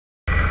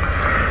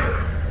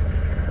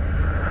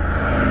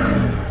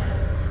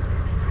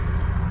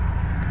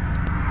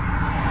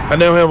I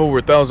now have over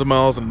 1,000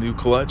 miles on a new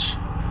clutch,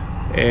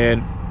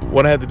 and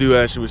what I had to do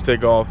actually was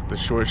take off the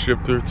short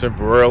shifter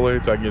temporarily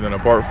so I can get an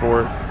part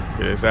for it.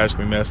 It's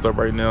actually messed up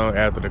right now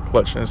after the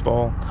clutch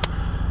install.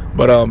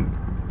 But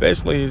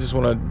basically you just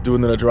want to do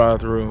another drive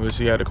through and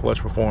see how the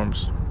clutch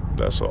performs.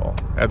 That's all.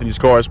 After these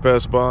cars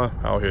pass by,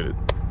 I'll hit it.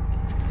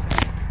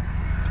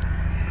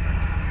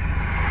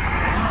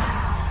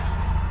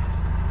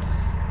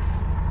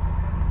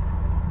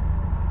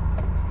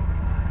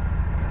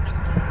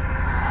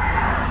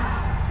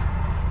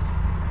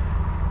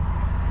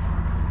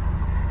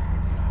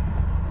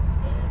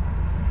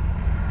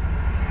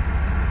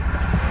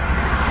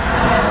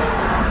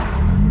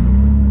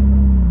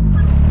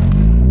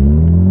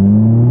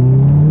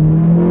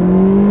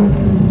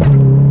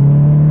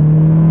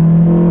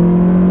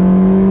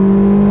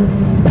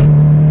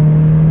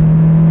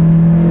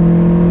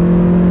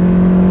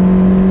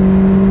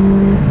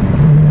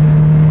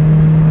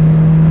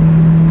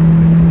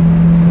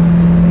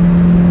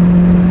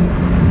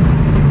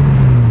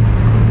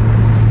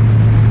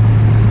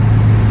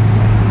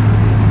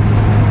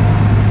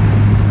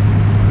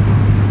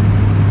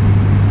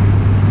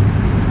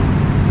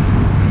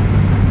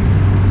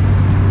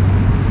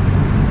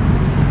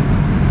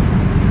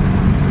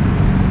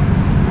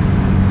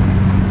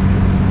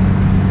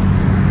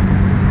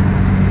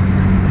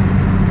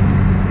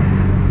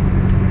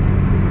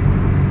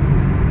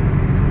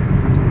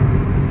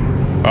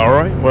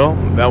 Alright, well,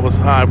 that was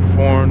how I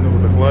performed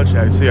with the clutch.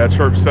 As you see, I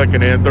chirped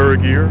second and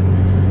third gear.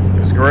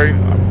 It's great.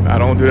 I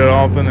don't do that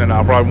often, and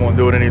I probably won't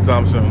do it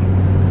anytime soon.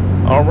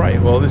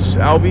 Alright, well, this is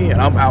Albie,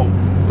 and I'm out.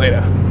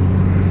 Later.